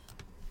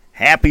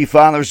Happy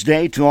Father's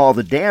Day to all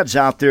the dads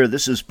out there.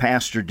 This is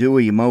Pastor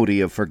Dewey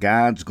Modi of For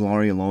God's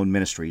Glory Alone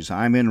Ministries.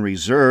 I'm in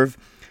reserve,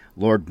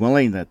 Lord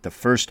willing, that the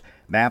First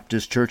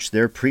Baptist Church,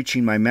 they're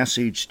preaching my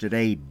message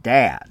today,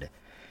 Dad.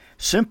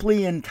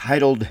 Simply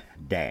entitled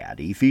Dad,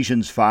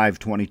 Ephesians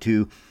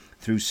 5:22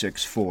 through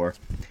 6:4.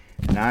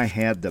 And I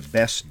had the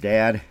best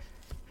dad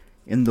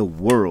in the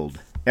world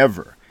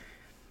ever.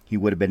 He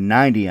would have been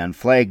 90 on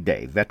Flag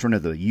Day, veteran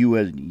of the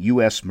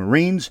U.S.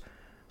 Marines,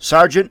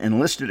 Sergeant,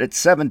 enlisted at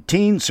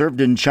 17, served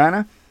in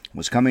China,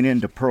 was coming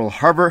into Pearl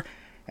Harbor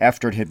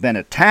after it had been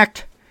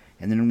attacked,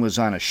 and then was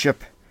on a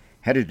ship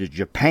headed to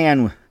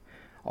Japan,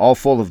 all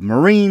full of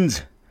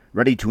Marines,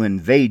 ready to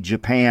invade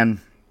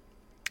Japan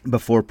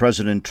before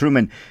President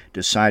Truman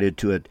decided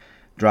to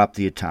drop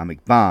the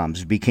atomic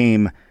bombs. He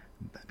became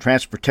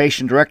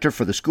transportation director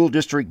for the school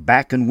district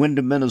back in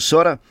Windham,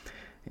 Minnesota,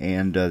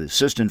 and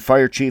assistant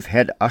fire chief,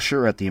 head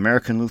usher at the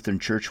American Lutheran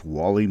Church.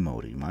 Wally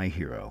Modi, my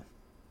hero.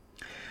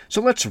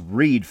 So let's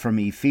read from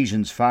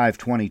Ephesians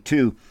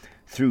 5:22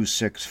 through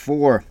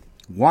 6:4.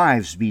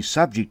 Wives, be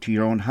subject to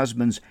your own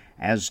husbands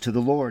as to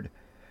the Lord.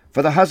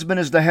 For the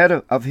husband is the head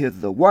of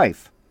the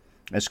wife,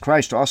 as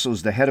Christ also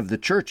is the head of the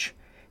church,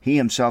 he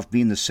himself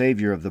being the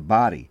Savior of the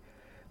body.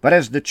 But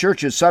as the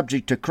church is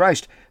subject to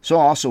Christ, so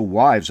also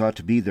wives ought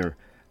to be their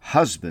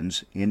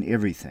husbands in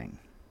everything.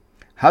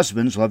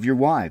 Husbands, love your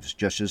wives,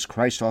 just as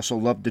Christ also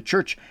loved the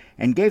church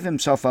and gave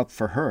himself up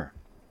for her,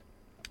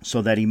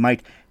 so that he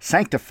might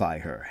sanctify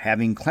her,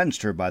 having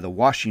cleansed her by the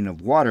washing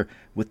of water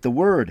with the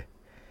word,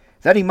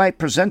 that he might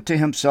present to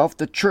himself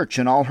the church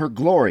in all her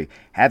glory,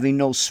 having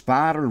no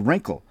spot or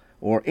wrinkle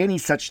or any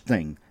such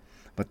thing,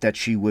 but that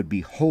she would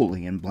be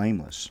holy and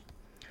blameless.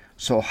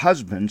 So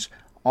husbands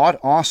ought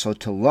also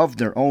to love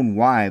their own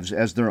wives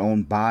as their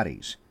own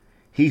bodies.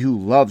 He who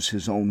loves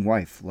his own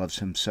wife loves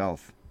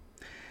himself.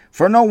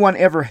 For no one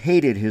ever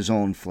hated his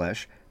own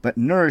flesh, but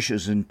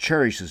nourishes and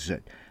cherishes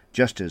it,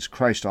 just as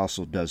Christ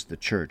also does the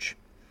church,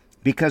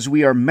 because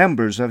we are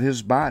members of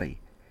his body.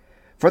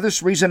 For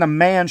this reason a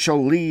man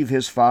shall leave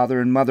his father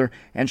and mother,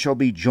 and shall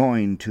be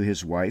joined to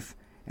his wife,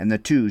 and the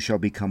two shall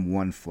become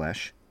one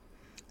flesh.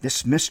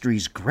 This mystery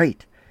is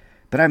great,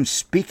 but I'm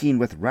speaking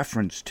with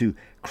reference to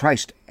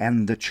Christ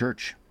and the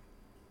church.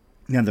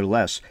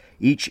 Nevertheless,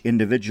 each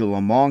individual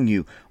among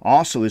you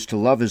also is to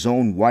love his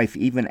own wife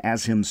even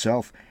as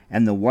himself,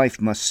 and the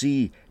wife must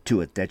see to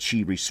it that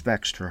she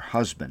respects her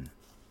husband.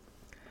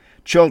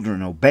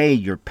 Children, obey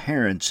your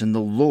parents in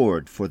the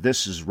Lord, for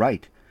this is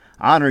right.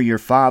 Honor your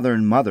father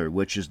and mother,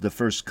 which is the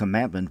first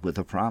commandment with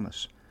a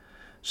promise,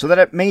 so that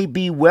it may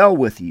be well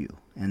with you,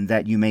 and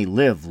that you may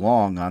live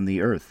long on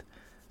the earth.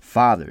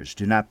 Fathers,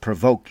 do not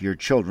provoke your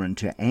children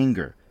to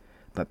anger,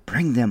 but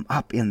bring them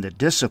up in the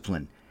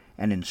discipline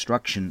and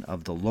instruction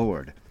of the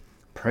Lord.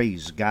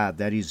 Praise God.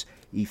 That is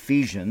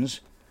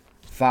Ephesians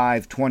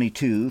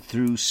 5:22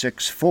 through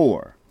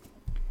 6:4.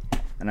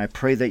 And I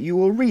pray that you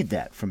will read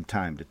that from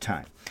time to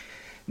time.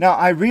 Now,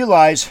 I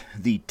realize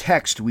the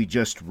text we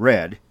just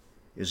read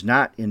is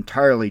not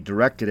entirely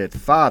directed at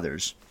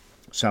fathers.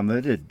 Some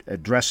of it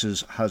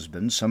addresses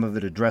husbands, some of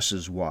it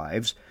addresses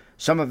wives,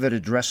 some of it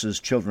addresses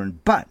children.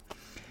 But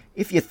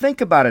if you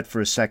think about it for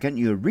a second,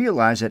 you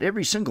realize that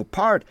every single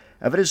part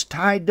of it is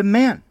tied to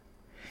men.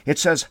 It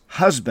says,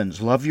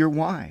 husbands, love your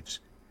wives.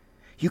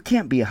 You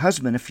can't be a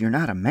husband if you're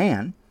not a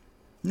man,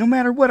 no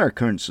matter what our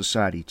current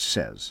society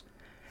says.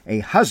 A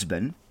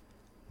husband,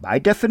 by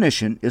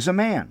definition, is a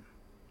man.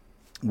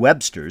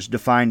 Webster's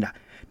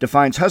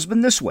defines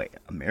husband this way: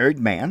 a married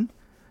man,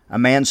 a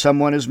man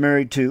someone is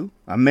married to,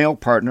 a male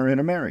partner in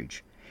a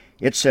marriage.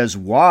 It says,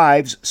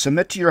 wives,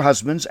 submit to your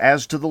husbands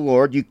as to the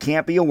Lord. You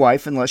can't be a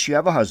wife unless you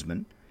have a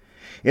husband.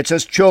 It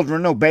says,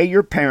 children, obey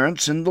your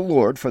parents in the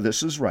Lord, for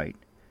this is right.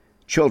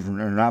 Children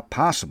are not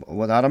possible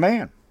without a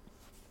man.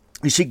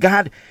 You see,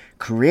 God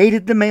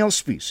created the male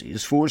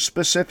species for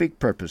specific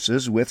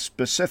purposes with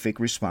specific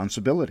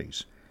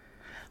responsibilities.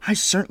 I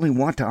certainly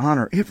want to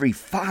honor every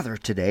father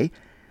today,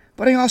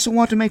 but I also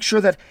want to make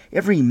sure that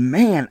every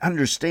man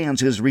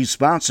understands his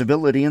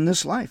responsibility in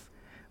this life,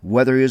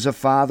 whether he is a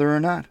father or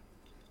not.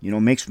 You know,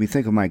 it makes me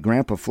think of my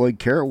grandpa, Floyd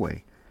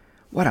Carraway.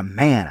 What a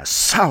man, a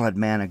solid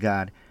man of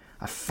God,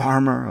 a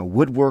farmer, a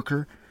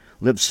woodworker,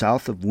 lived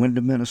south of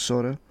Windham,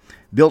 Minnesota,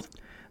 built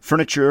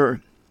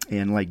furniture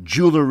and like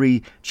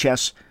jewelry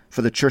chests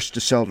for the church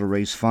to sell to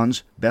raise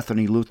funds,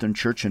 Bethany Lutheran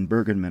Church in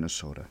Bergen,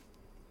 Minnesota.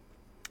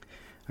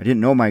 I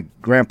didn't know my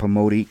grandpa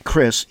Modi,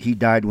 Chris. He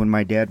died when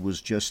my dad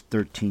was just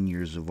 13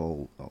 years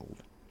old.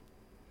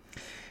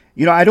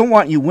 You know, I don't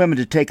want you women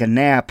to take a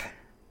nap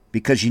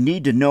because you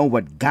need to know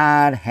what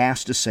God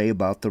has to say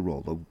about the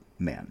role of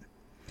men.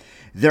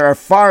 There are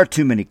far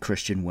too many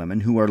Christian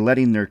women who are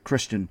letting their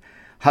Christian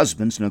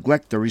husbands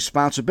neglect their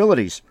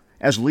responsibilities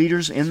as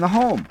leaders in the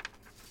home.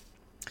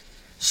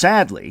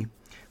 Sadly,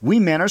 we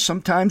men are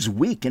sometimes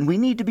weak, and we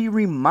need to be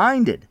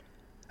reminded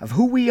of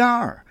who we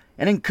are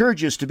and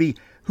encourage us to be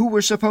who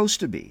we're supposed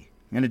to be.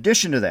 In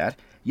addition to that,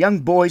 young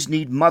boys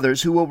need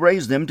mothers who will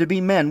raise them to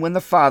be men when the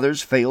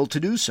fathers fail to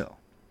do so.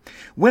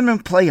 Women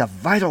play a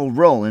vital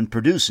role in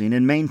producing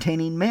and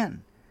maintaining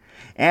men.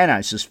 And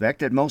I suspect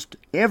that most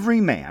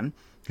every man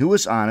who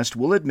is honest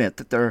will admit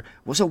that there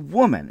was a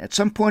woman at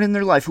some point in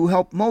their life who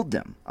helped mold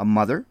them. A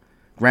mother,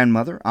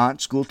 grandmother,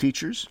 aunt, school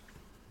teachers.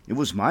 It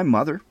was my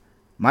mother,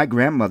 my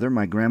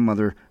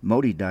grandmother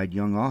Modi died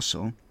young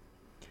also.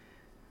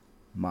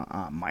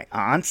 My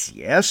aunts,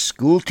 yes,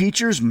 school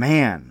teachers,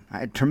 man, I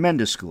had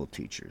tremendous school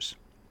teachers.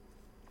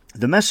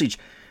 The message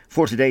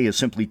for today is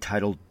simply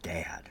titled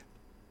Dad.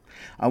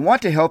 I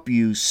want to help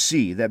you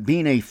see that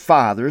being a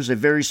father is a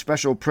very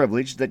special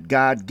privilege that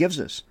God gives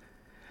us.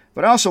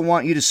 But I also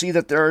want you to see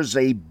that there is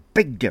a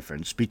big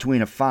difference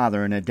between a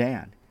father and a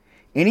dad.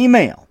 Any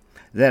male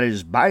that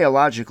is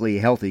biologically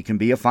healthy can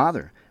be a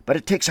father, but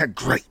it takes a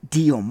great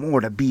deal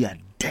more to be a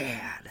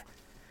dad.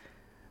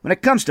 When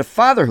it comes to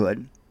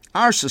fatherhood,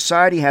 our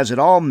society has it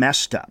all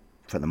messed up,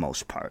 for the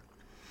most part.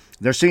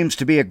 There seems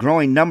to be a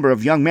growing number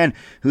of young men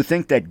who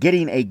think that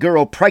getting a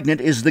girl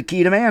pregnant is the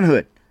key to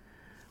manhood.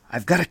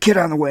 I've got a kid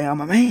on the way, I'm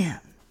a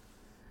man.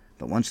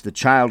 But once the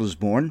child is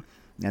born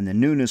and the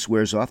newness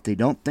wears off, they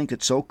don't think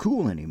it's so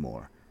cool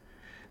anymore.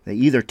 They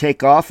either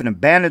take off and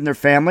abandon their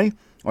family,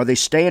 or they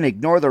stay and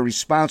ignore their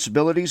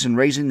responsibilities in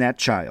raising that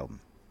child.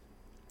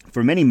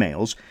 For many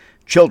males,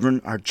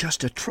 children are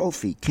just a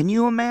trophy. Can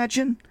you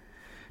imagine?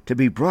 To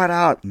be brought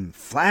out and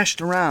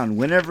flashed around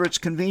whenever it's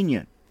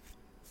convenient.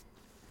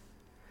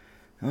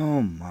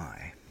 Oh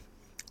my.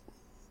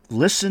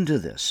 Listen to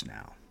this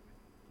now.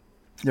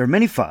 There are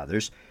many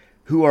fathers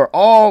who are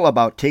all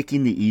about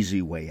taking the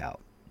easy way out.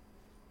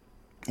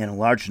 And a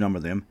large number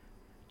of them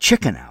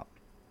chicken out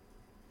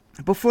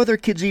before their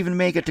kids even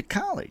make it to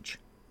college.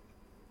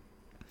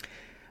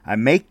 I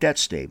make that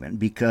statement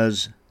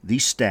because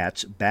these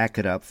stats back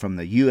it up from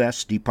the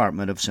U.S.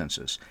 Department of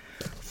Census.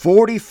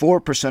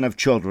 44% of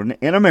children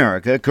in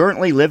America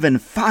currently live in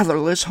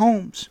fatherless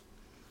homes.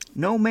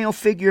 No male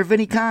figure of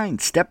any kind,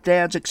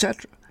 stepdads,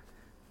 etc.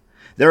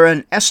 There are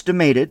an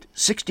estimated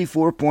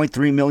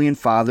 64.3 million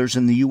fathers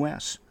in the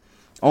U.S.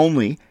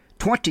 Only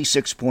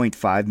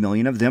 26.5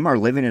 million of them are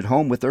living at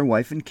home with their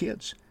wife and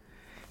kids.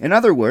 In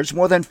other words,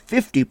 more than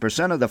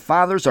 50% of the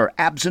fathers are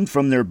absent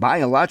from their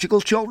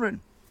biological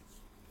children.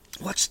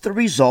 What's the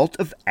result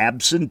of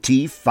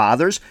absentee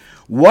fathers?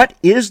 What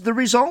is the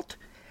result?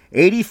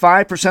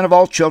 85% of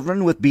all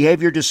children with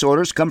behavior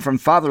disorders come from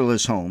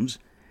fatherless homes.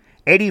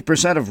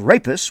 80% of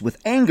rapists with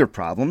anger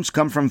problems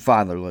come from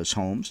fatherless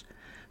homes.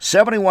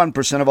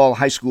 71% of all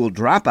high school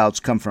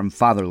dropouts come from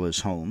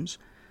fatherless homes.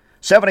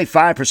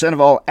 75%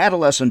 of all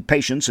adolescent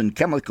patients in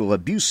chemical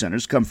abuse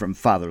centers come from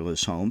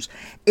fatherless homes.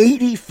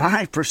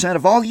 85%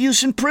 of all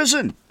youth in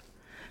prison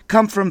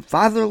come from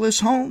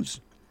fatherless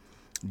homes.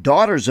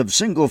 Daughters of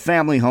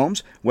single-family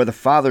homes, where the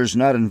father's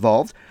not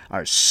involved,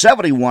 are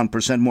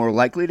 71% more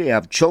likely to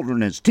have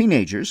children as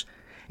teenagers,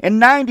 and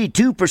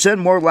 92%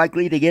 more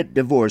likely to get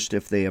divorced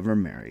if they ever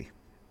marry.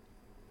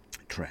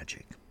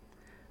 Tragic.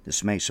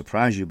 This may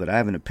surprise you, but I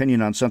have an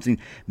opinion on something.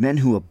 Men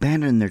who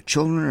abandon their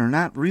children are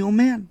not real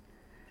men.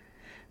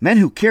 Men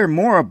who care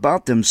more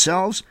about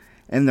themselves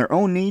and their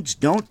own needs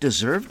don't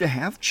deserve to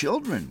have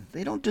children.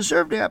 They don't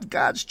deserve to have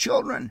God's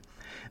children.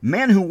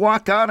 Men who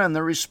walk out on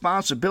their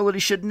responsibility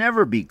should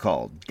never be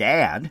called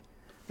dad.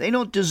 They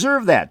don't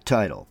deserve that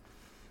title.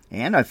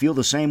 And I feel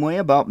the same way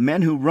about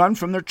men who run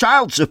from their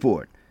child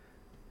support.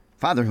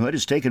 Fatherhood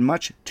is taken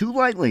much too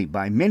lightly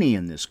by many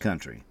in this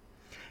country.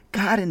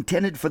 God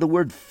intended for the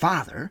word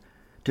father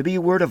to be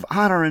a word of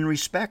honor and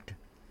respect.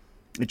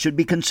 It should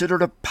be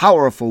considered a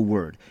powerful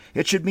word.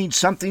 It should mean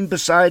something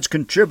besides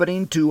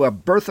contributing to a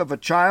birth of a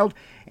child,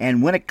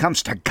 and when it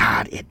comes to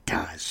God, it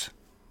does.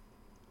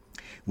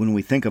 When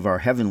we think of our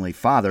Heavenly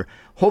Father,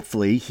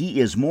 hopefully He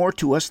is more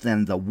to us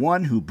than the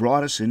one who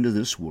brought us into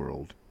this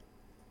world.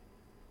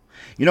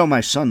 You know,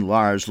 my son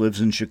Lars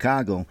lives in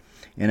Chicago,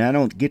 and I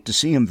don't get to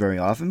see him very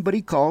often, but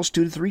he calls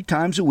 2 to 3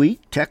 times a week,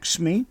 texts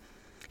me.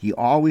 He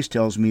always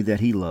tells me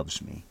that he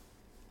loves me.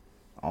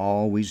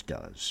 Always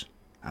does.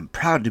 I'm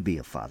proud to be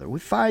a father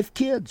with 5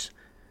 kids,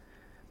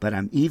 but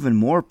I'm even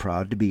more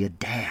proud to be a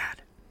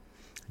dad.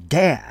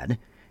 Dad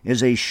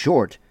is a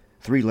short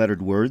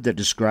 3-lettered word that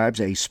describes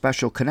a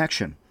special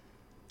connection,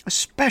 a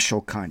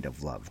special kind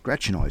of love.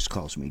 Gretchen always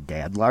calls me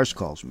Dad. Lars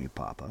calls me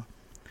Papa.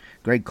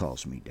 Greg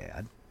calls me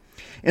Dad.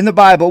 In the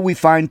Bible, we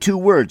find 2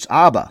 words,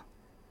 Abba,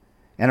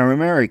 an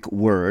Aramaic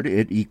word.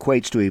 It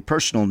equates to a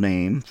personal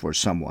name for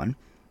someone.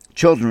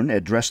 Children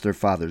address their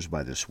fathers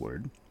by this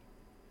word.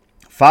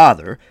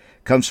 Father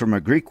comes from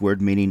a Greek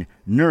word meaning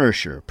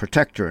nourisher,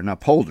 protector, and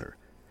upholder.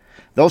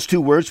 Those 2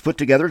 words put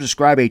together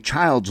describe a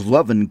child's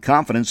love and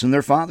confidence in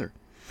their father.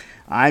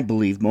 I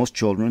believe most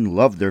children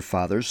love their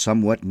fathers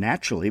somewhat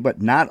naturally,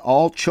 but not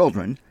all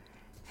children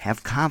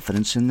have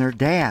confidence in their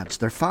dads,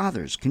 their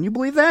fathers. Can you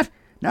believe that?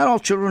 Not all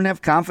children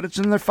have confidence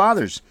in their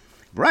fathers.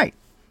 Right.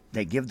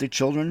 They give their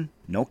children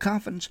no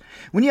confidence.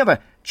 When you have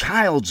a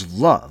child's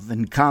love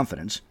and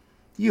confidence,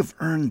 you've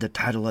earned the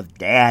title of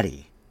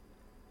daddy.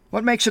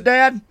 What makes a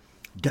dad?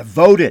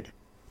 Devoted.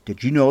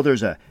 Did you know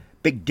there's a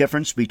big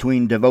difference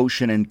between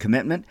devotion and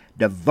commitment?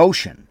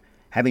 Devotion,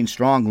 having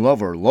strong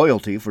love or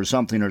loyalty for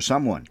something or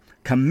someone.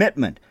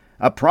 Commitment,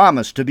 a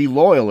promise to be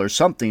loyal or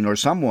something or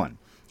someone.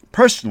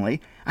 Personally,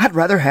 I'd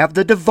rather have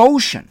the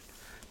devotion.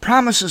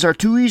 Promises are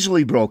too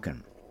easily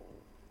broken.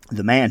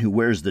 The man who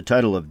wears the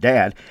title of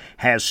dad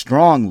has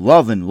strong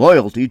love and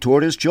loyalty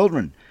toward his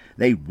children.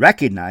 They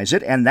recognize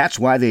it, and that's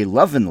why they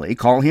lovingly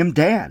call him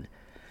dad.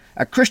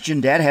 A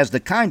Christian dad has the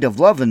kind of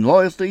love and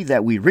loyalty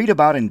that we read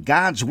about in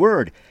God's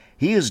Word.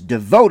 He is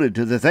devoted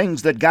to the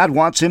things that God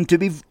wants him to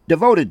be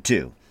devoted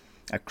to.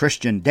 A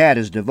Christian dad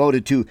is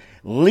devoted to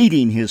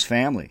leading his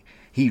family.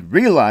 He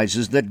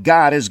realizes that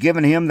God has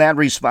given him that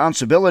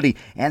responsibility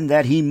and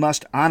that he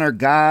must honor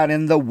God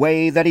in the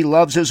way that he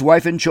loves his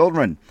wife and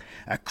children.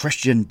 A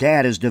Christian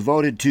dad is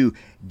devoted to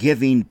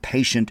giving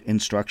patient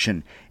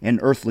instruction in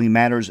earthly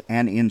matters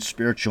and in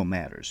spiritual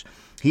matters.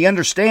 He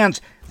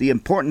understands the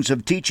importance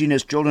of teaching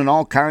his children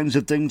all kinds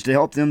of things to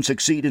help them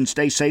succeed and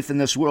stay safe in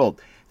this world.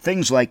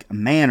 Things like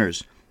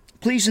manners.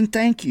 Please and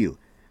thank you.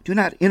 Do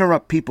not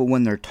interrupt people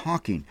when they're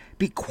talking.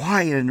 Be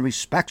quiet and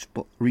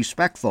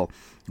respectful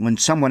when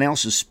someone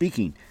else is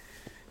speaking.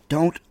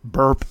 Don't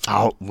burp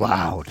out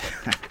loud.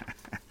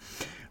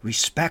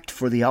 Respect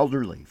for the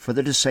elderly, for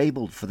the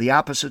disabled, for the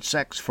opposite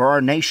sex, for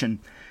our nation,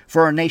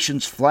 for our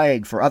nation's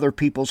flag, for other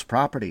people's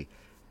property.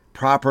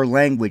 Proper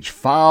language.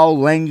 Foul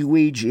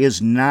language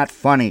is not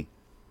funny.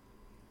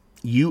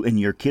 You and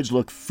your kids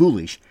look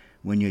foolish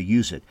when you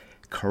use it.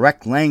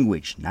 Correct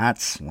language, not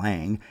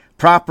slang.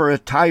 Proper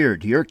attire.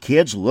 Do your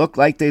kids look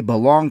like they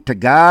belong to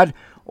God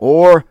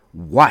or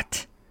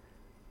what?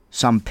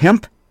 Some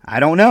pimp?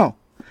 I don't know.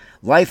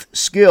 Life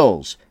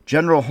skills,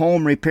 general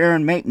home repair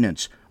and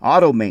maintenance,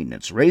 auto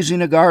maintenance,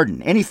 raising a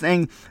garden,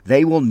 anything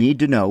they will need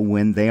to know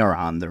when they are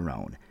on their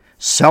own.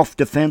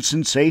 Self-defense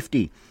and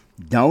safety.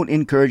 Don't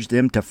encourage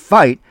them to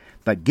fight,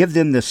 but give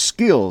them the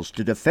skills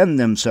to defend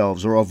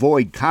themselves or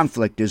avoid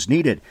conflict as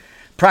needed.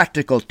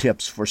 Practical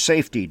tips for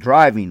safety,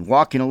 driving,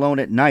 walking alone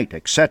at night,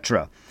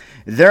 etc.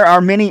 There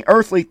are many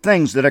earthly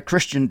things that a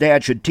Christian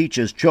dad should teach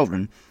his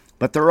children,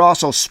 but there are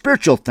also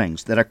spiritual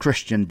things that a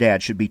Christian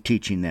dad should be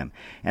teaching them,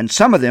 and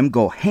some of them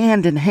go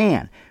hand in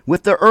hand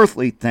with the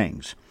earthly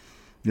things.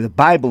 The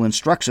Bible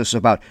instructs us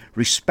about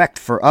respect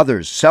for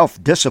others,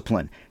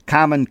 self-discipline,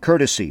 common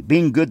courtesy,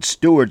 being good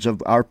stewards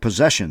of our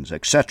possessions,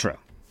 etc.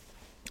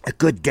 A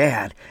good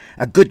dad,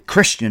 a good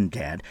Christian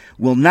dad,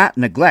 will not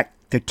neglect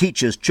to teach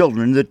his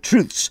children the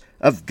truths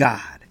of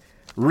God.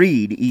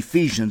 Read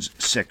Ephesians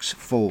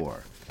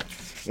 6:4.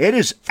 It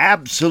is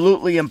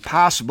absolutely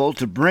impossible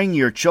to bring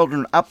your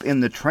children up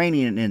in the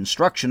training and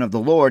instruction of the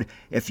Lord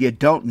if you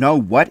don't know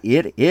what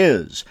it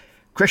is.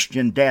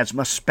 Christian dads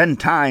must spend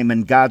time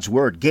in God's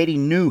Word,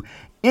 gaining new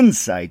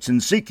insights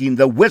and seeking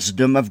the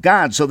wisdom of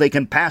God so they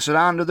can pass it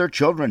on to their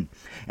children.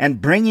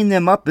 And bringing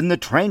them up in the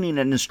training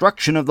and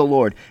instruction of the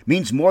Lord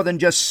means more than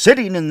just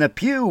sitting in the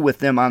pew with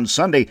them on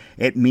Sunday.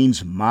 It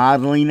means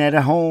modeling it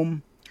at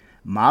home.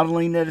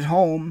 Modeling it at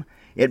home.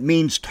 It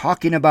means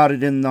talking about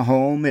it in the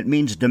home. It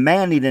means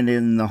demanding it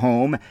in the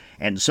home.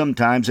 And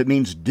sometimes it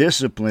means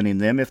disciplining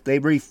them if they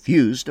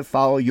refuse to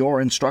follow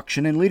your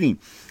instruction and leading.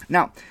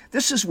 Now,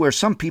 this is where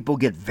some people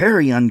get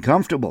very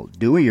uncomfortable.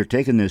 Dewey, you're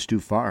taking this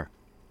too far.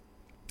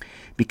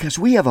 Because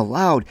we have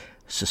allowed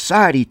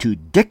society to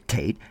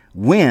dictate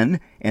when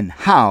and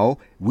how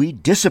we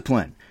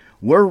discipline.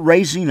 We're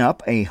raising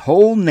up a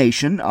whole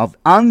nation of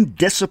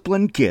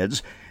undisciplined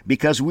kids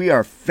because we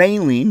are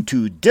failing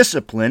to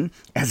discipline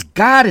as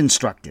God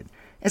instructed.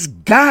 As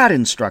God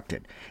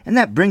instructed. And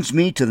that brings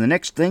me to the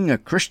next thing a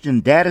Christian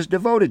dad is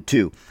devoted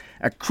to.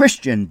 A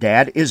Christian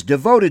dad is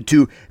devoted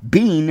to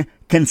being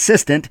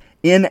consistent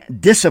in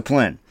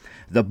discipline.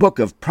 The book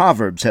of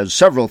Proverbs has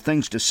several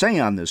things to say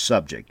on this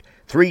subject.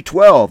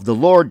 3:12, the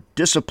Lord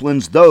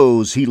disciplines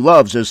those he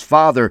loves as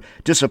Father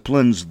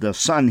disciplines the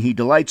Son he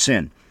delights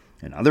in.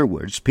 In other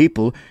words,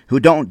 people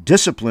who don't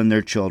discipline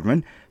their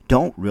children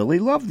don't really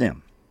love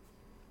them.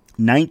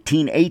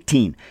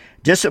 19:18,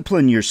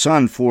 discipline your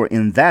son, for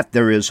in that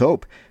there is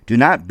hope. Do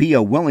not be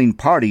a willing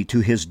party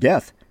to his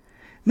death.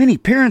 Many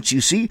parents,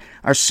 you see,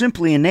 are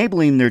simply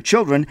enabling their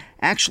children,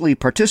 actually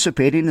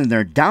participating in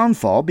their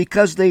downfall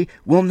because they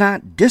will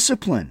not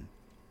discipline.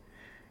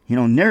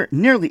 You know,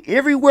 nearly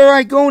everywhere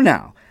I go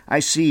now, I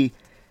see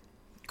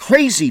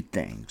crazy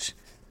things.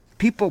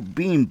 People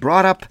being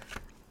brought up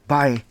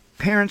by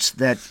parents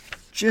that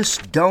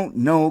just don't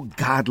know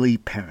godly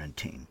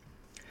parenting.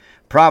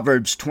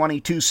 Proverbs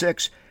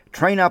 22:6,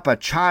 train up a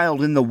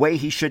child in the way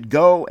he should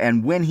go,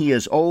 and when he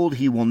is old,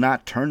 he will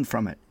not turn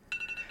from it.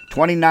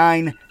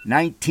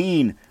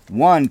 29:19,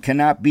 one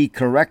cannot be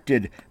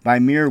corrected by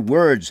mere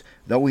words,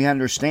 though he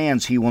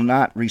understands he will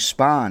not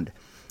respond.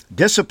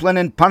 Discipline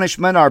and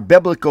punishment are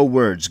biblical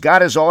words.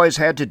 God has always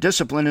had to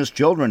discipline his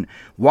children.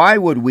 Why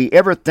would we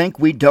ever think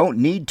we don't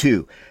need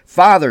to?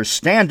 Fathers,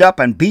 stand up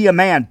and be a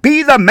man.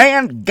 Be the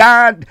man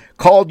God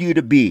called you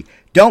to be.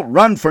 Don't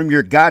run from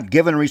your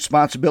God-given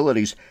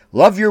responsibilities.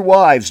 Love your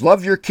wives.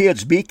 Love your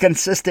kids. Be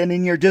consistent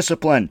in your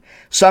discipline.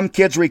 Some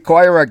kids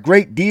require a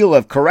great deal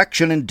of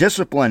correction and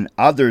discipline.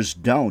 Others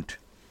don't.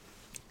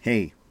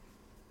 Hey,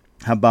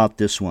 how about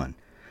this one?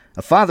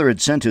 A father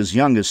had sent his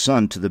youngest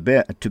son to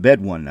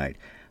bed one night.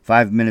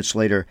 5 minutes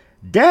later,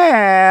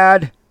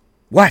 Dad!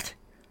 What?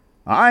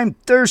 I'm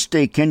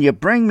thirsty. Can you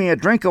bring me a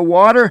drink of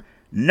water?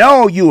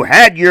 No, you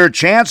had your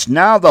chance.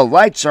 Now the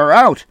lights are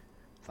out.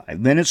 5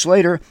 minutes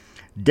later,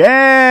 Dad!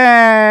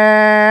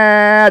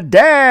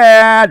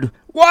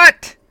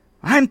 What?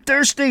 I'm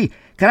thirsty.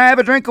 Can I have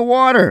a drink of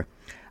water?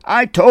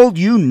 I told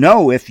you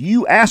no. If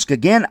you ask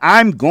again,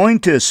 I'm going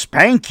to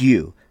spank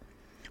you.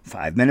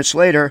 5 minutes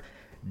later,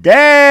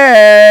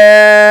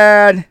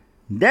 Dad!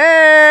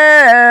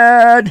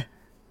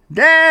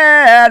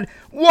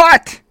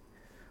 What?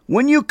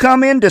 When you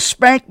come in to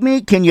spank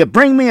me, can you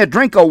bring me a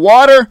drink of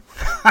water?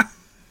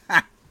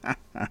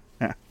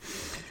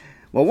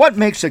 Well, what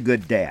makes a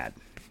good dad?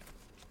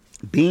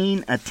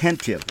 Being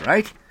attentive,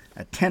 right?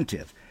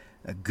 Attentive.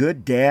 A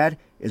good dad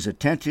is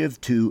attentive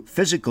to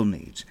physical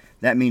needs.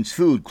 That means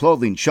food,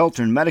 clothing,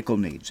 shelter, and medical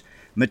needs.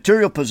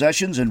 Material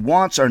possessions and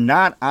wants are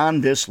not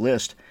on this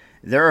list.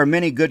 There are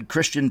many good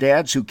Christian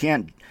dads who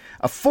can't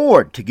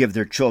afford to give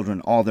their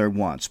children all their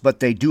wants, but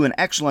they do an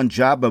excellent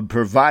job of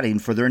providing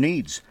for their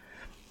needs.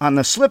 On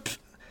the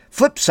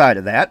flip side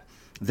of that,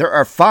 there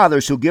are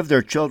fathers who give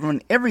their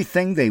children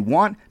everything they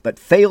want but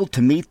fail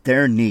to meet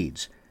their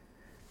needs.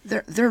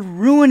 They're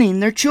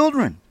ruining their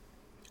children.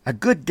 A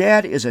good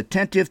dad is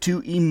attentive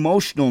to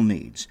emotional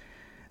needs.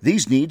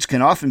 These needs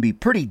can often be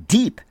pretty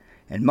deep,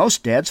 and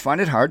most dads find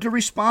it hard to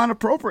respond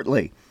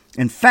appropriately.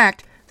 In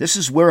fact, this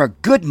is where a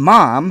good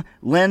mom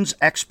lends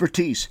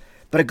expertise.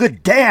 But a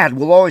good dad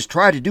will always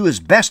try to do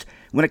his best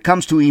when it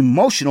comes to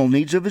emotional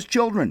needs of his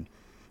children.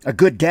 A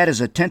good dad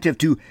is attentive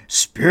to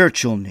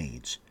spiritual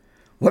needs.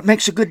 What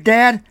makes a good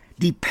dad?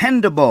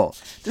 Dependable.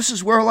 This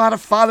is where a lot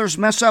of fathers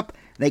mess up.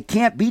 They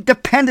can't be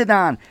depended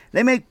on.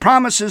 They make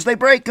promises, they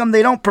break them.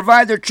 They don't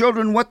provide their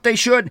children what they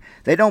should.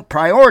 They don't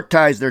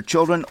prioritize their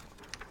children.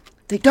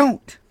 They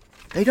don't.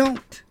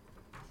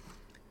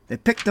 They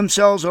pick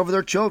themselves over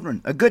their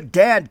children. A good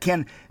dad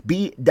can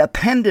be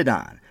depended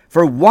on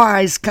for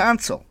wise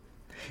counsel.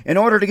 In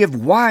order to give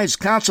wise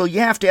counsel, you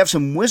have to have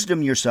some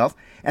wisdom yourself,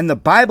 and the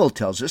Bible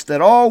tells us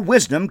that all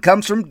wisdom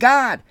comes from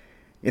God.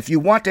 If you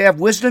want to have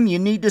wisdom, you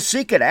need to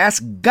seek it.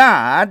 Ask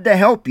God to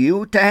help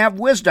you to have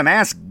wisdom.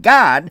 Ask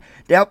God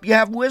to help you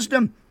have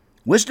wisdom.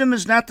 Wisdom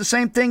is not the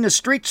same thing as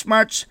street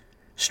smarts.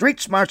 Street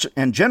smarts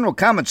and general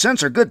common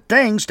sense are good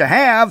things to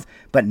have,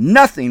 but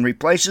nothing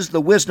replaces the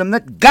wisdom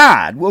that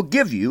God will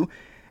give you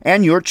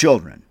and your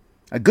children.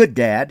 A good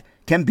dad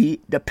can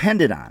be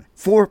depended on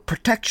for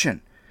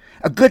protection.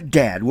 A good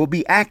dad will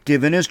be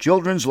active in his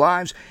children's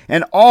lives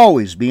and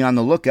always be on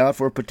the lookout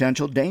for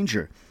potential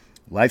danger.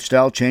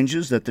 Lifestyle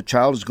changes that the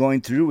child is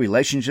going through,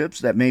 relationships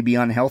that may be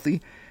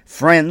unhealthy,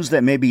 friends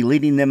that may be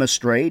leading them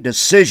astray,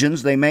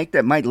 decisions they make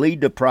that might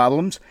lead to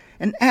problems,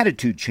 and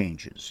attitude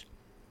changes.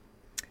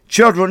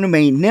 Children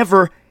may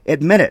never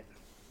admit it.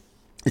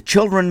 The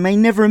children may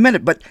never admit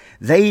it, but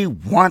they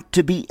want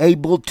to be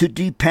able to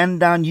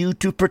depend on you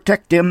to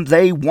protect them.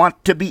 They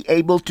want to be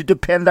able to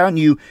depend on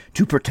you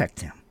to protect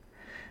them.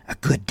 A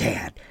good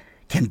dad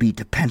can be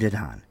depended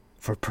on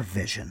for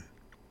provision.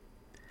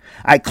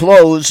 I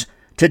close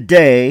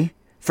today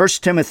 1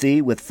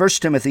 Timothy with 1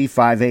 Timothy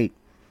 5:8.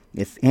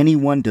 If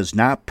anyone does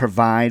not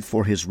provide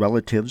for his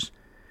relatives,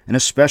 and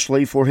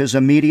especially for his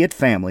immediate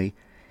family,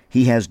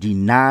 he has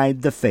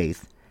denied the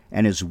faith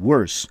and is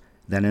worse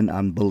than an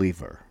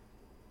unbeliever.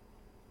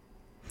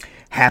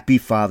 Happy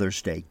Father's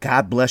Day.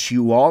 God bless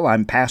you all.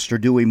 I'm Pastor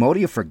Dewey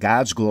Modia for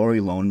God's Glory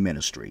Loan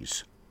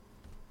Ministries.